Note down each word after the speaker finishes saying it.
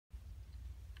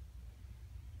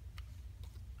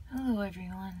Hello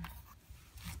everyone.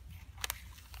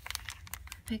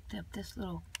 Picked up this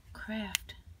little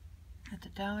craft at the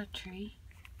Dollar Tree.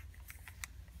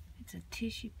 It's a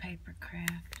tissue paper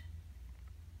craft.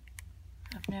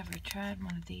 I've never tried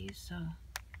one of these, so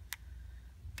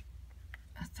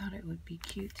I thought it would be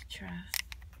cute to try.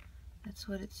 That's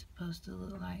what it's supposed to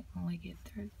look like when we get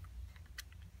through.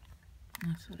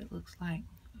 That's what it looks like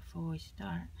before we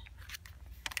start.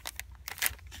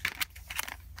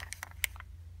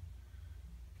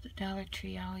 The Dollar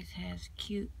Tree always has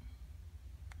cute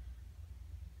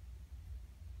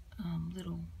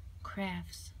little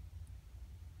crafts.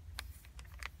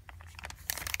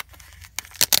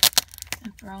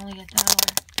 And for only $1,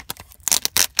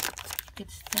 you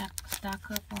could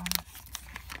stock up on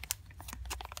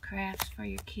crafts for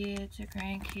your kids or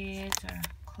grandkids or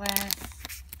class,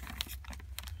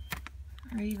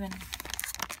 or even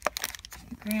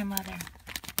your grandmother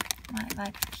might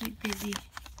like to keep busy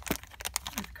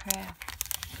with crafts.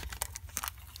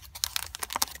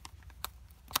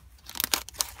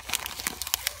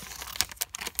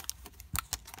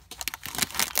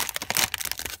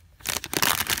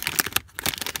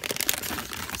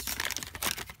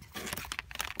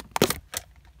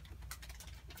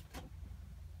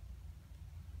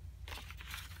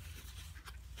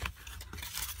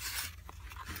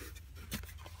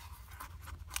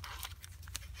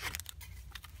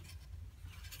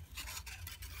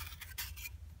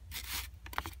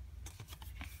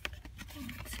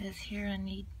 It says here I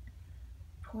need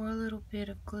pour a little bit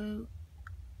of glue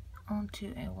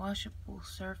onto a washable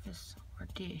surface or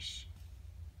dish.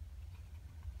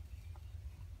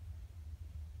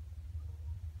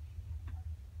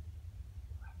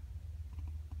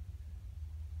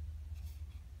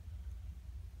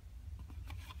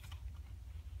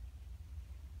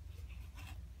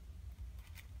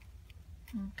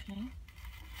 Okay.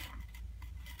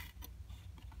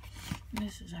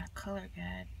 This is our color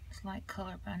guide. It's like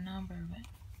color by number, but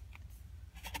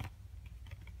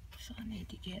so I need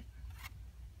to get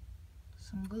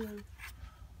some glue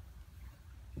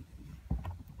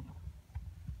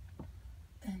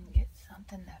and get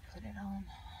something to put it on.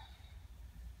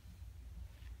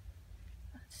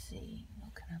 Let's see,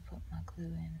 what can I put my glue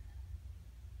in?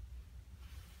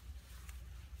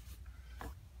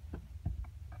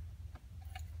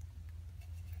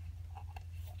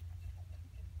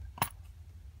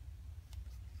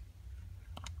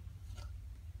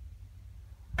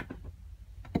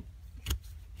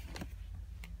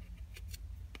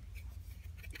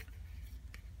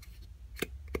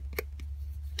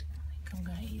 I think I'm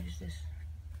gonna use this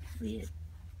lid.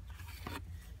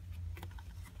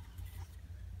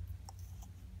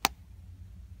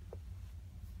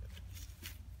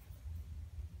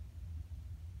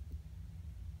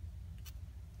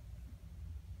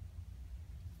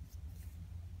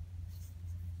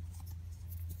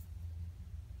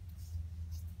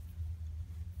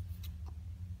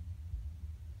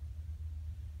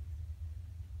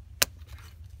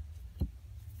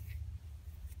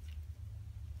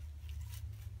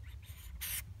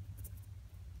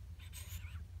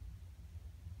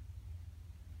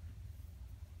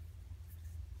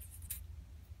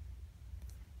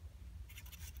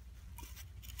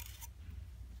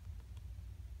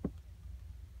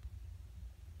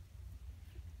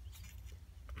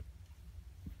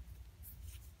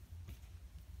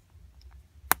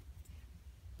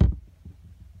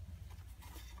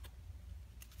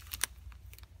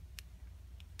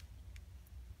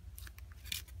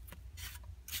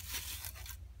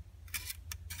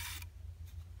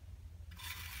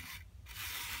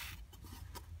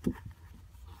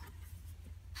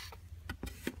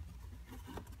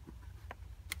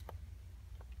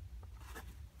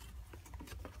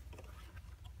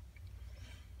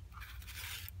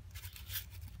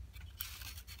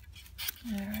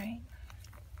 All right.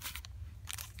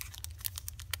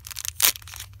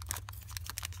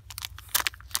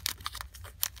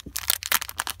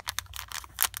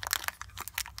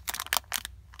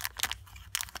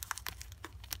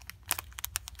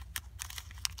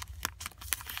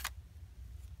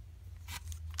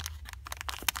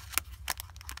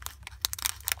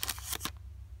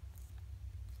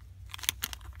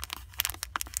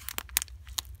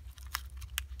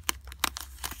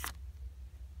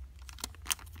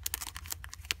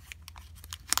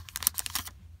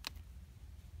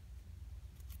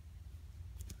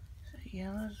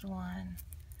 Yellow is 1,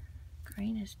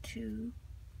 green is 2,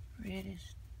 red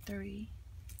is 3,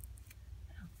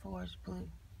 and 4 is blue.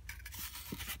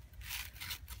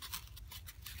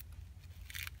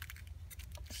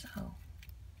 So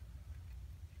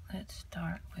let's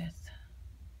start with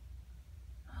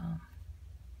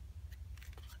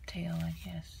tail, I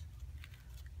guess.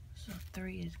 So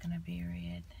 3 is going to be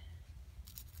red.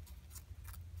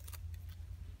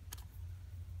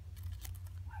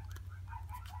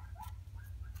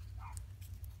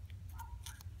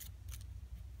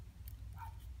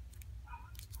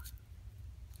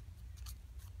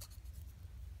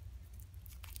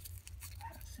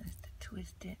 That says to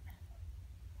twist it.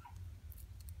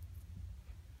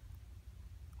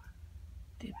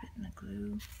 Dip it in the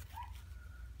glue.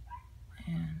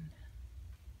 And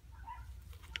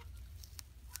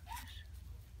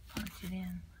just punch it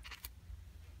in.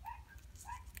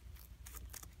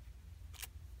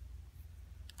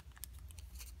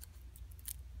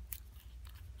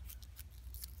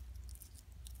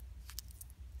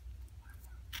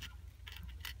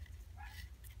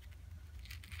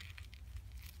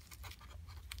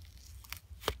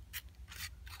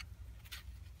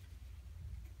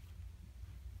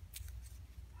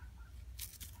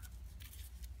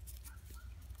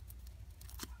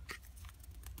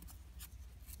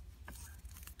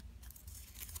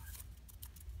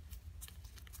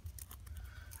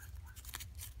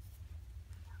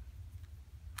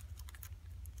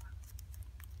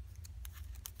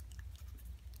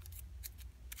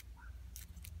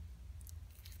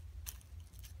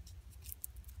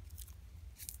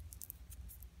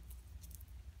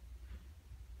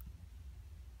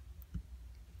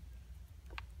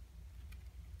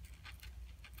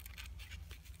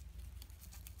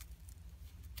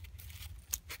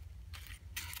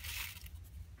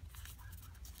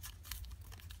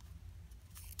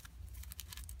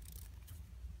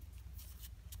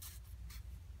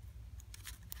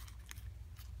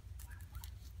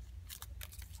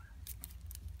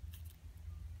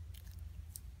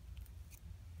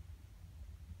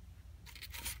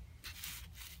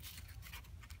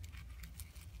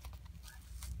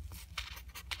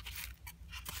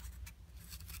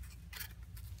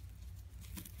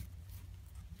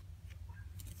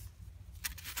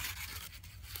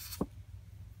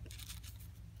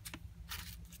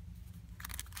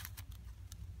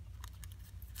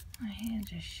 My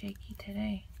hands are shaky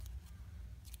today.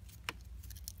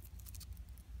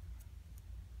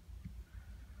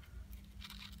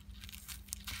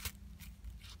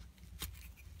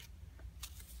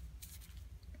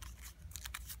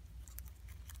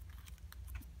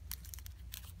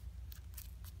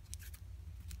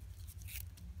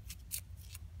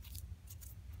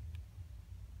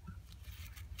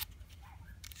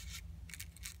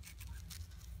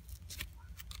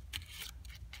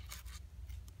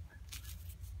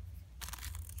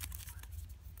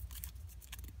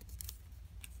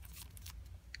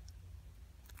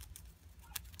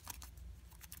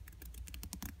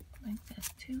 I think that's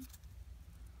 2.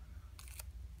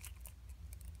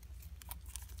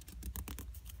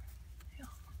 Yeah.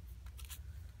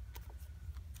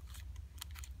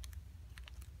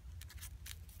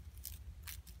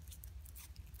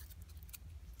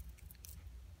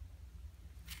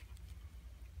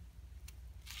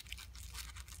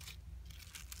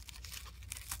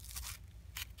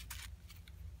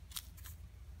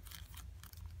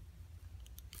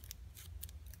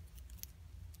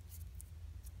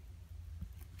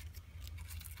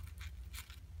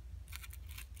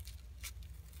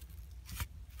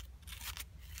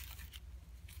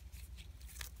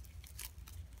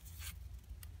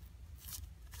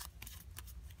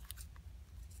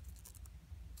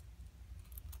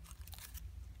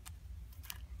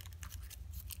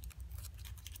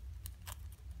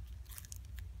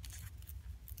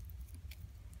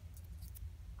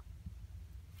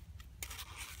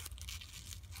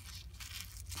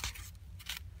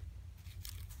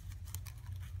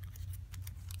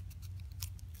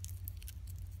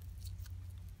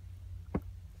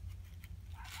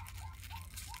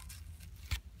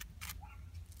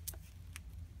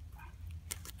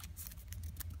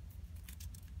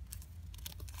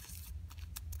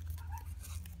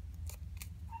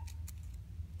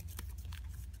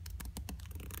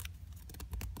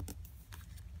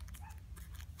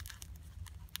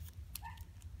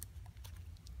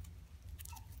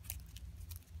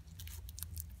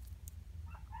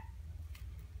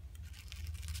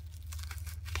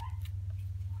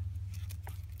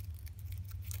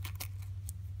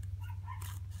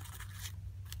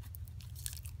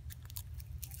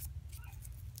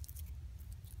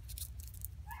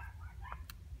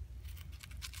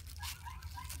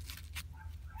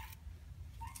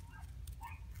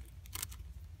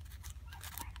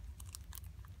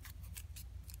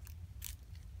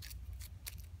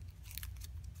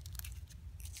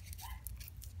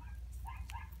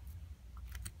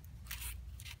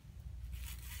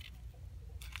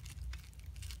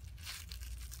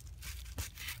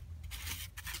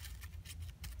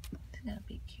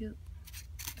 cute.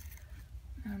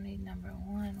 I'll need number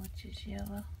 1, which is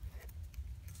yellow.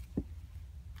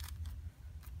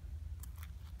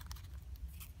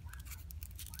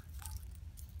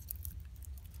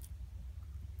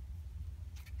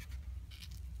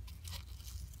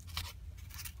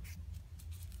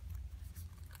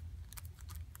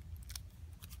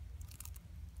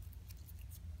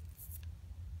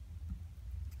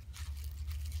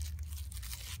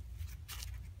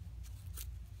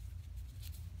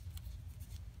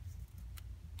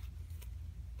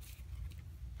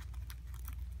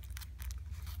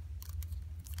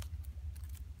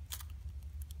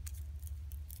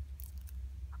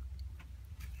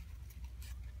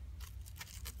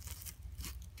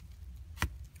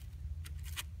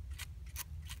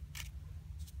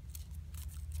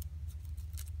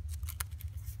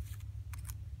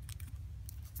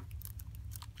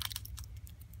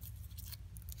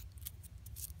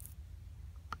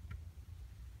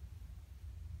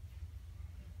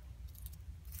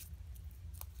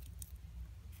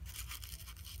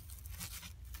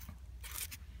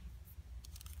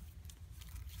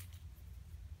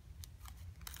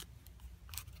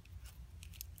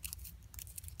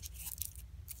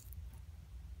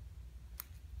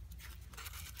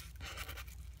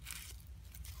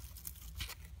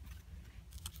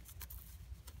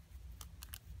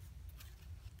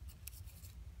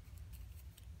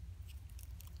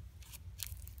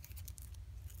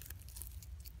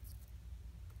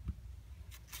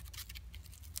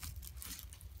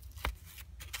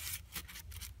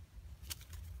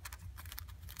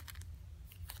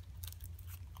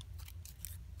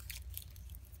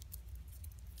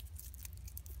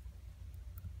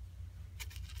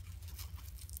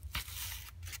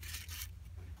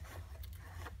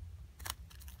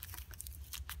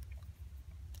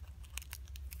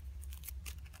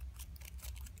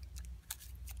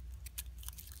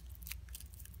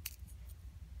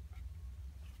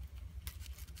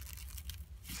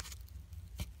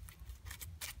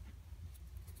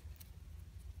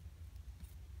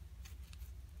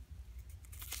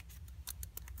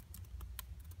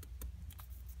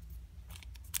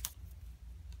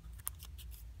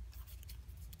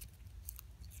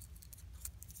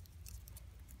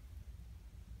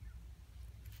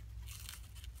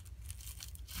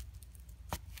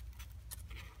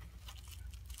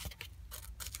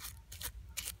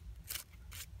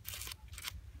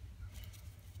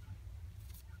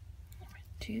 Number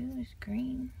 2 is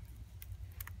green.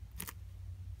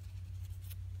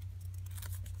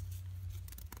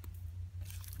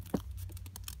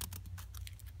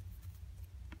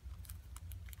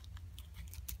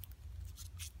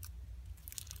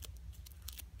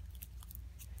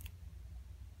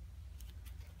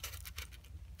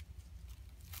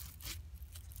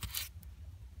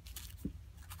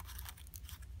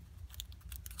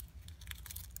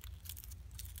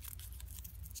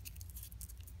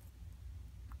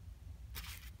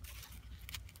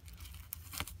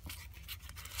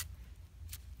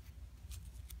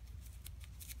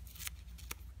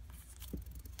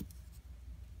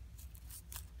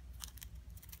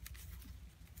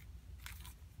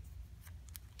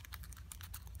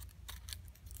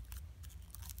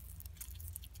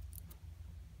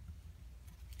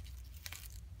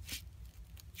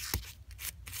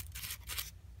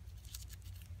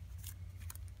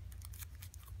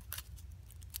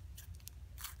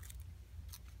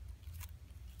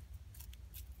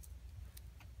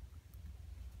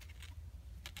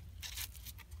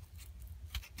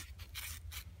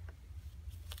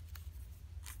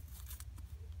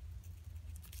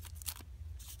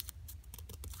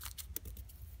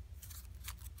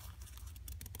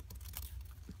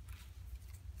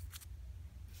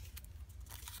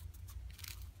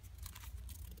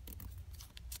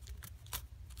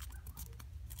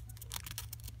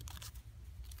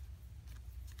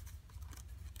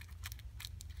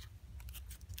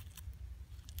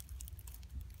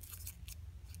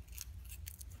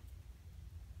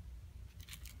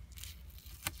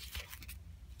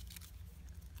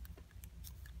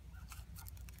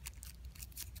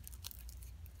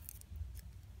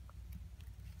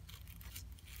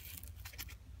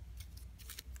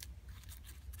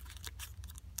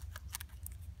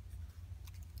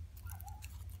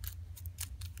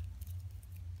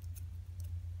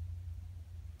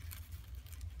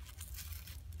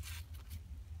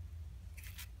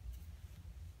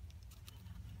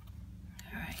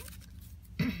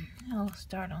 I'll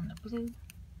start on the blue.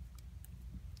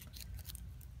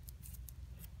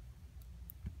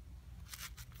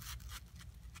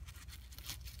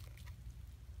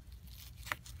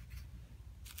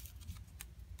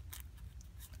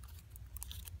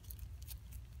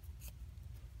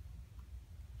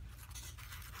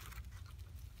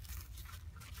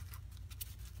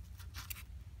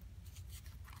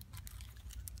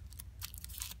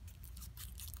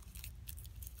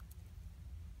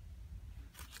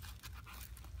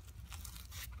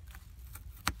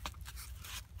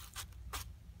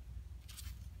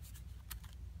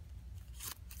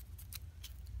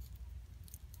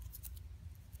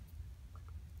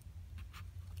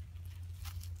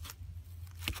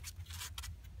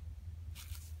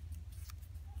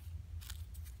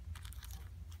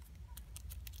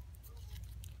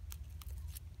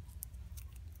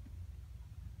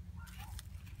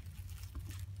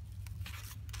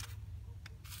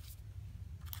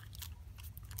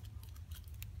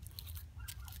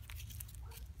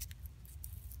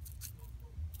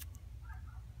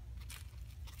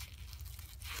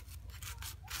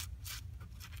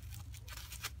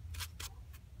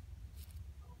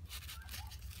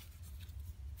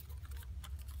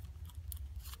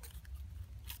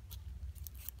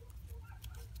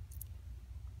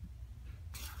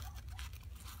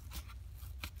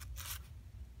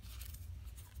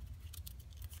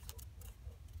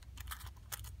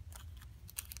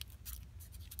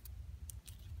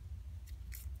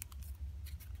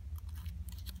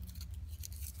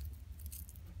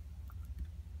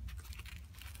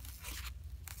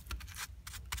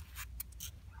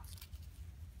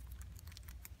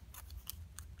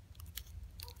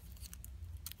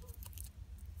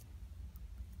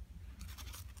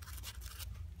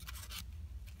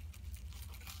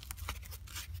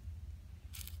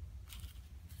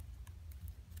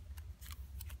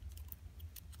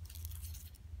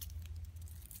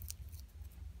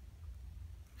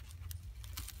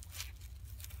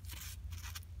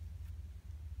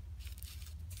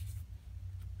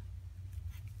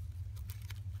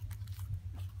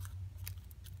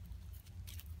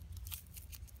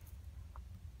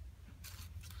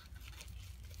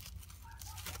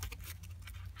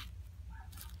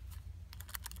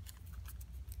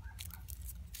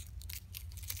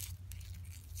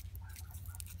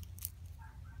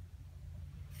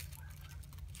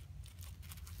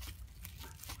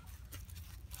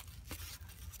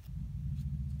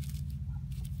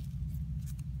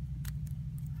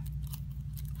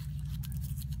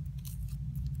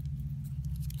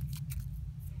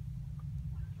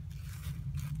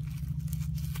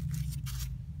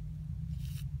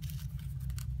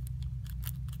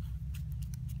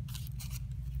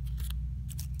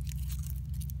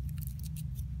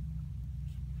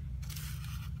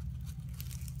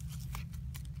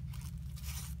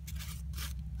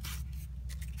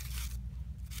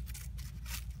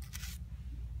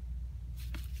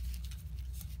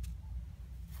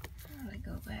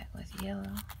 go back with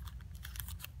yellow.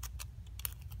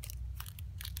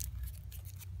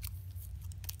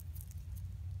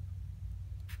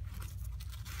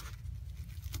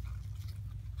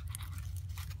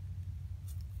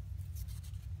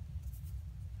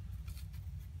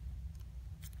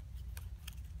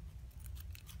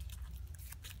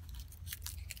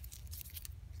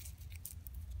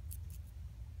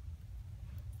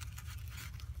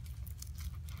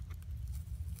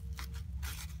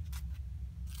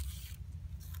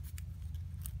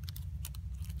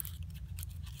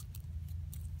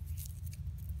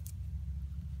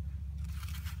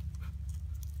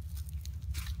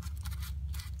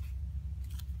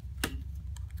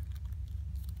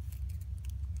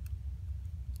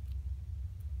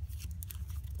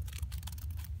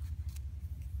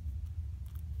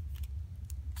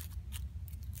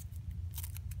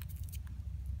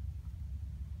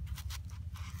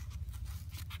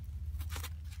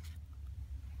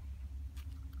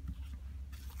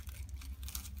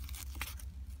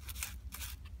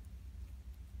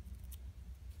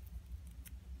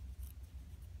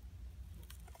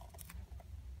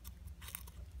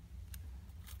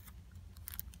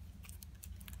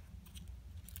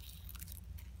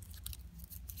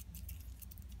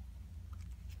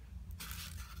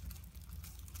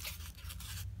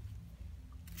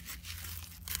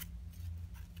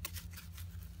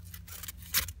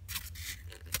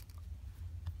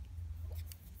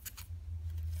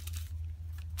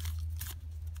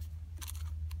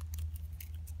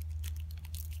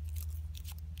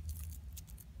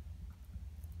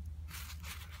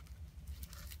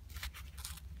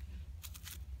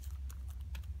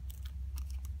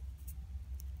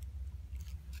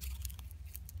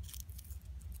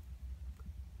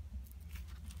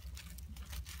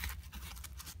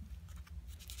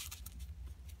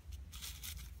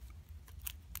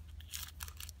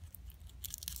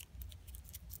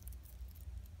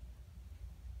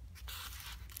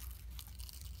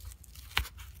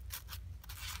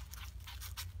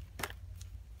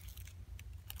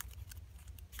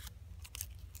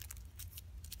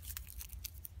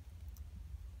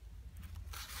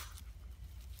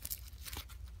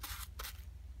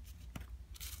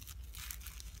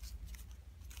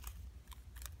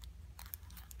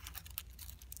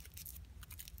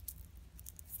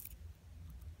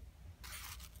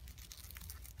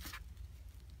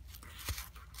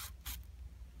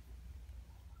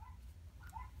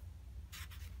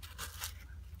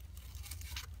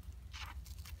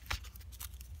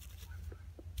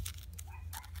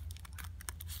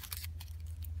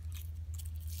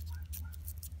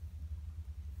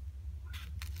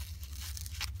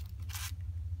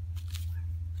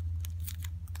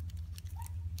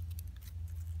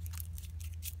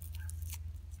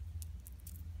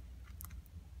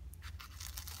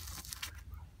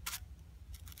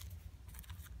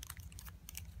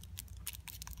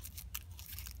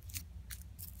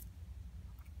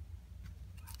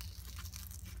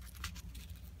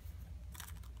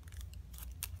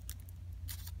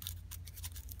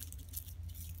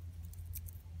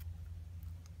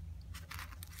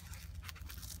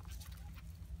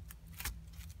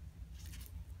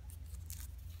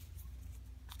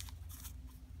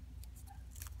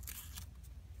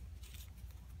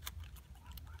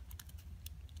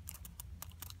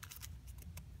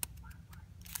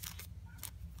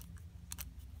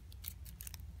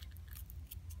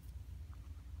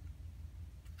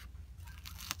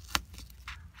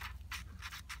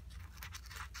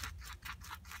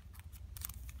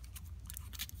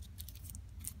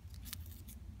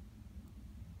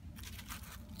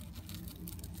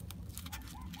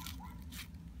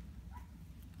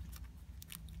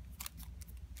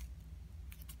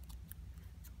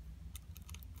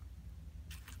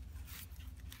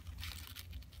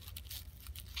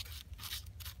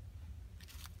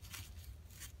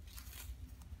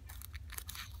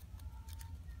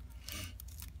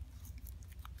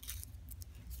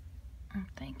 I'm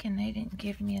thinking they didn't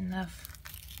give me enough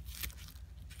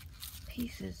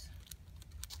pieces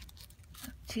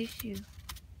of tissue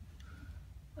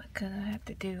because I have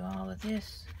to do all of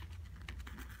this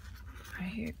right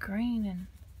here green and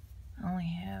only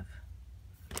have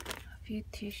a few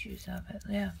tissues of it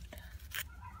left.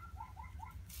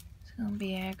 It's going to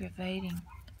be aggravating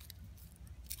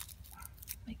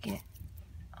to get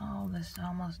all this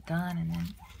almost done and then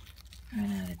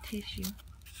run out of tissue.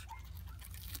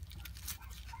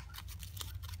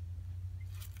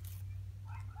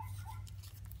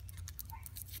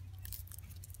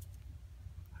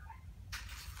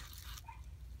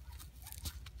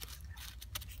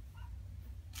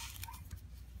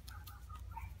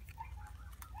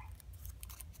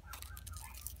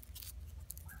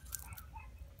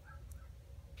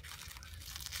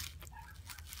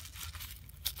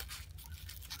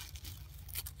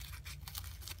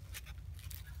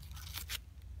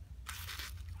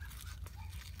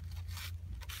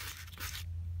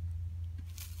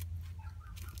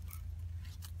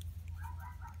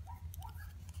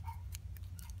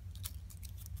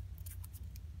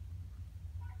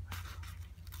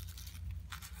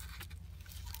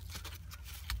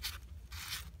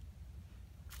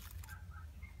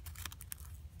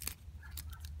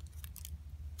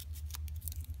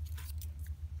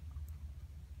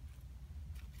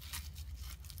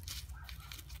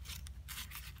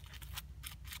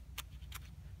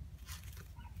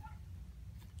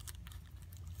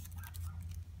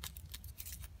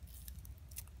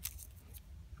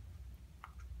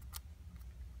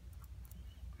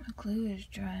 The glue is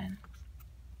drying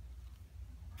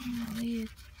on the lid.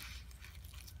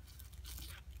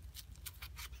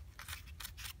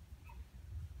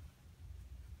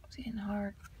 It's getting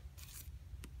hard.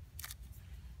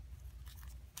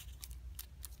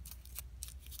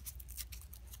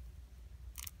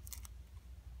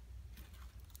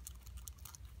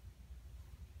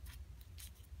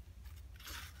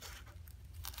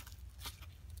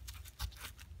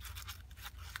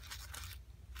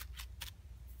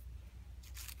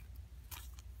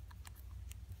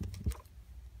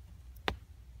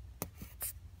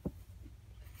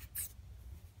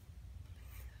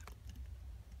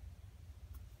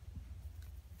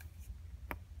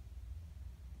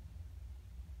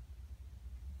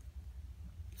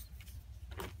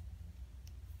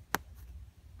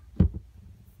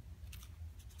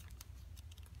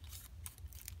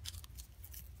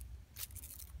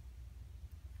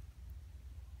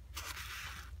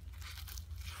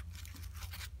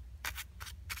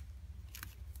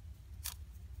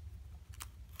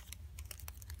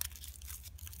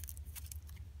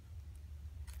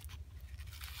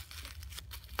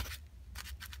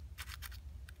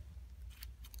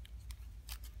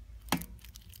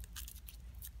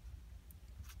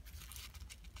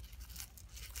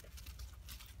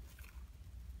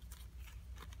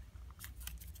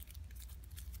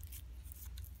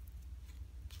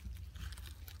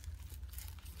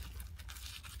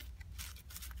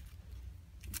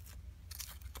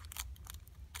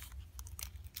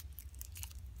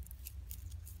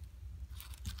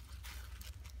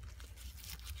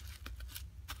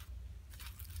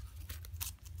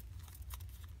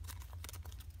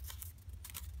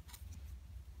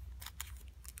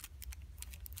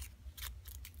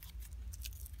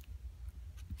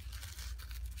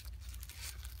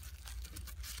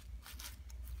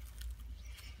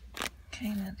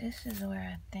 Okay, now this is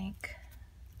where I think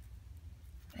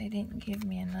they didn't give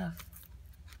me enough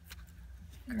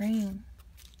green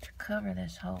to cover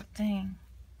this whole thing.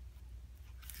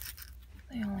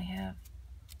 They only have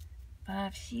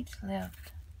 5 sheets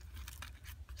left.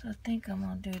 So I think I'm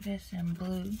going to do this in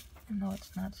blue. I know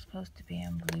it's not supposed to be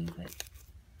in blue, but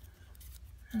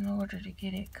in order to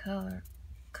get it covered,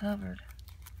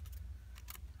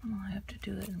 I'm going to have to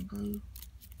do it in blue.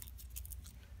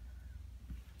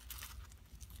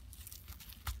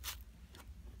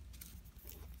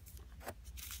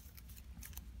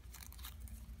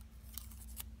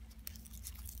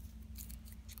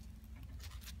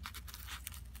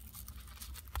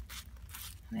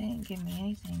 They didn't give me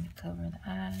anything to cover the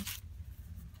eyes,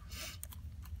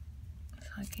 so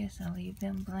I guess I'll leave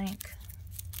them blank.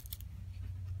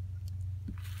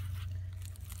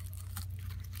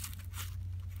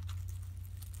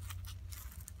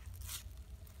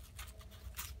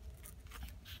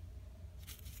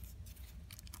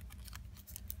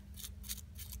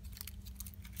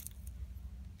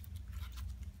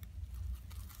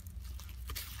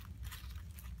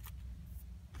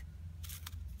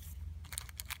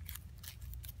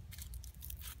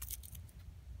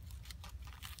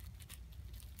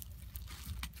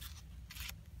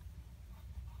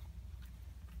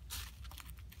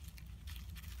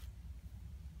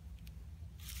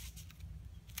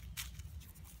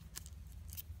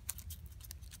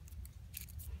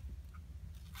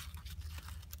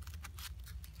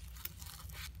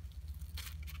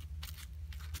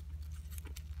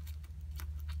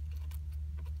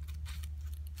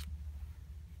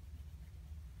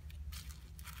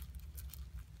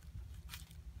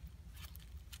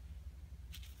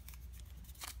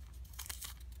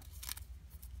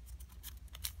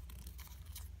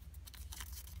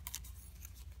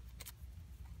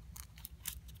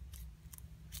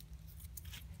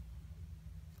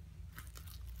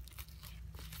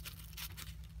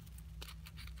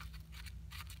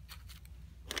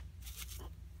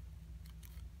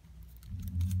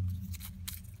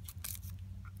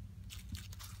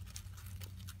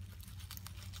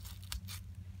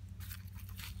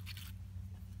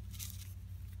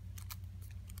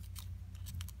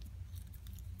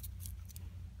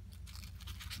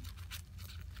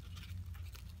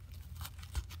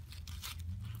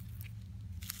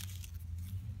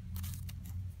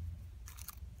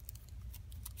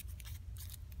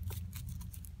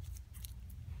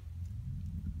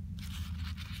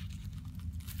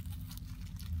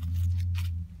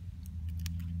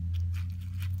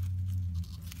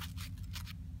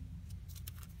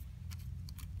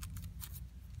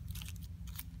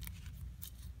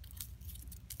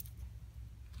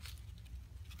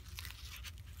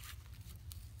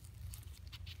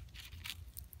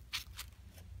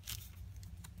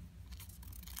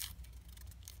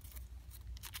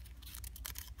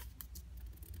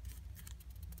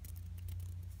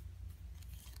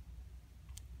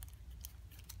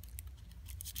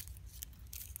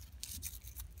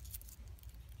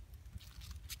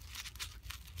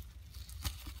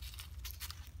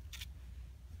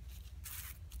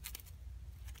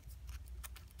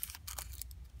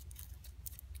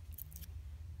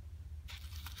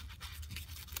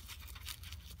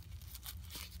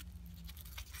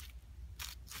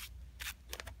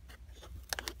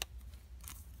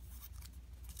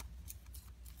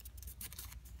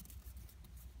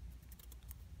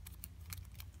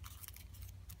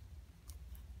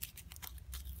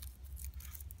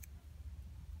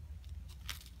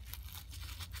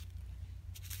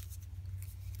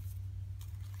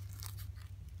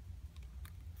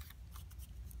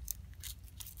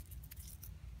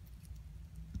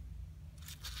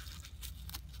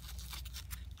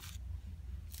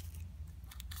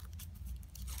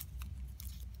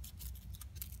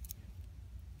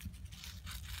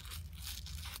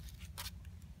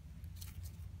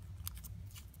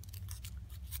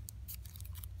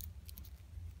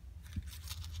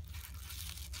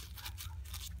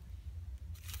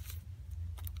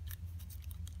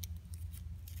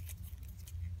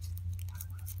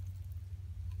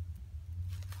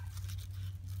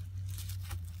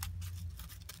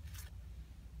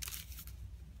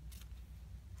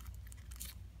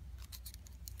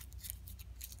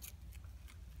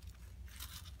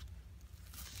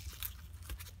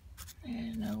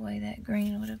 way that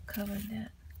green would have covered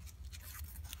that.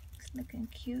 It's looking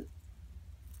cute.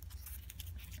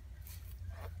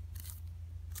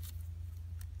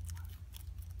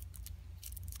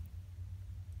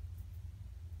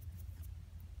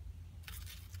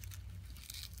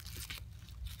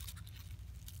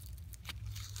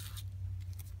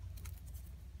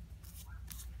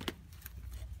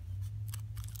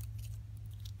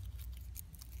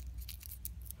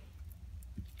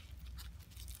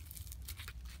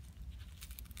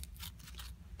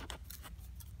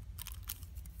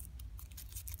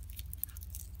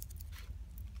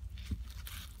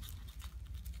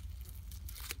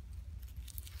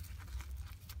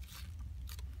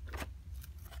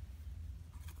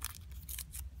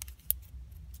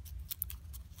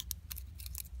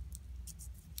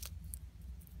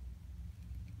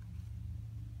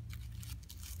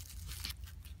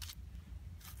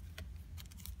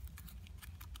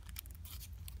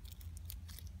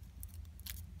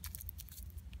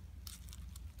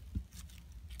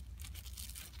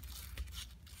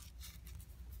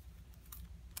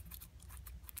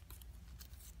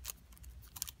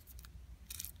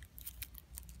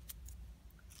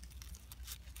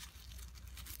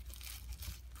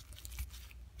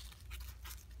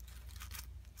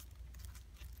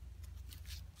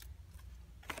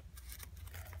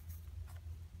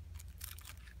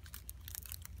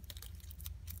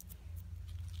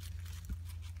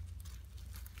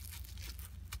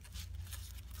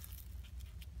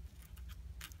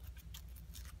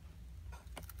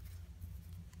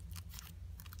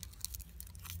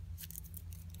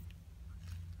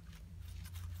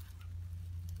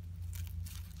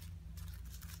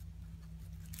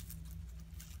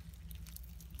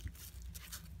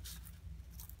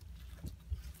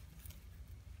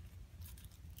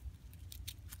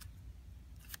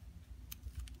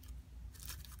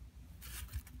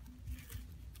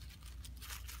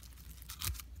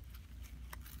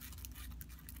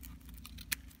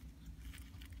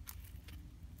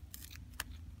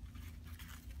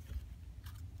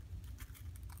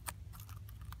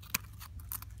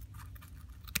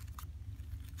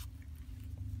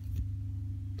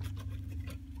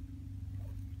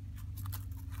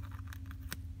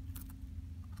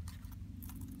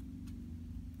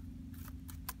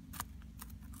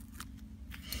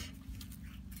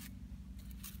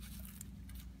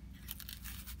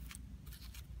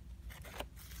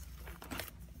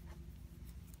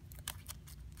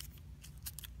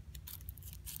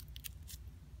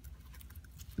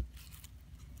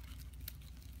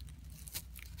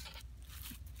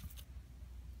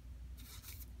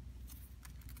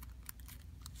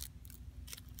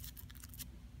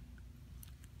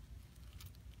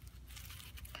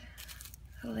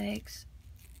 The legs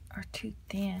are too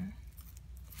thin.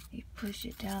 You push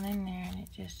it down in there and it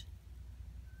just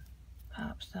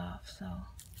pops off. So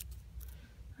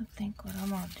I think what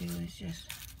I'm gonna do is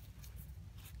just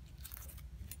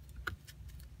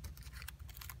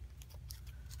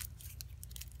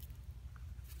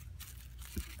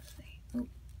see. Oop.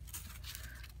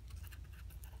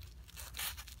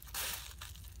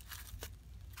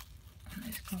 I'm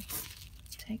just gonna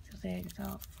take the legs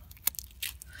off.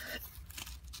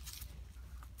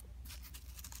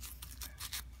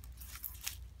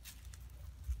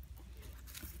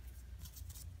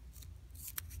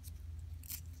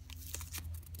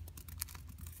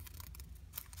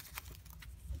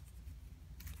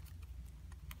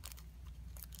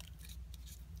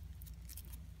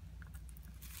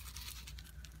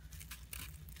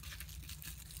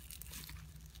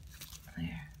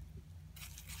 There.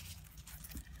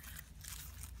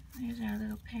 There's our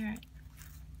little parrot.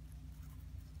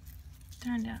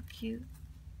 Turned out cute.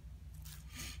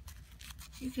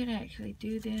 You could actually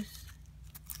do this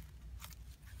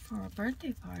for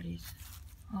birthday parties.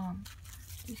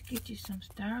 Just get you some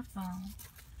styrofoam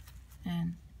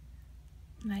and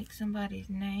make somebody's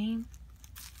name.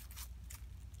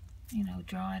 You know,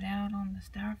 draw it out on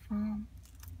the styrofoam,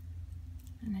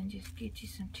 and then just get you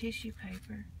some tissue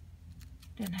paper.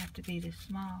 Doesn't have to be this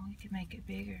small. You can make it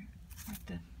bigger, like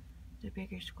the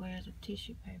bigger squares of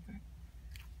tissue paper,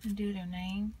 and do their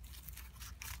name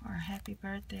or happy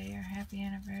birthday or happy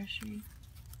anniversary.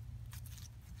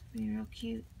 Be real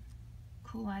cute.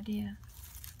 Cool idea.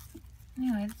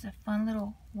 Anyway, it's a fun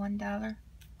little $1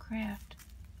 craft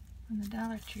from the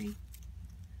Dollar Tree.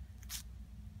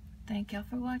 Thank y'all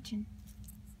for watching.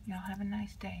 Y'all have a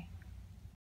nice day.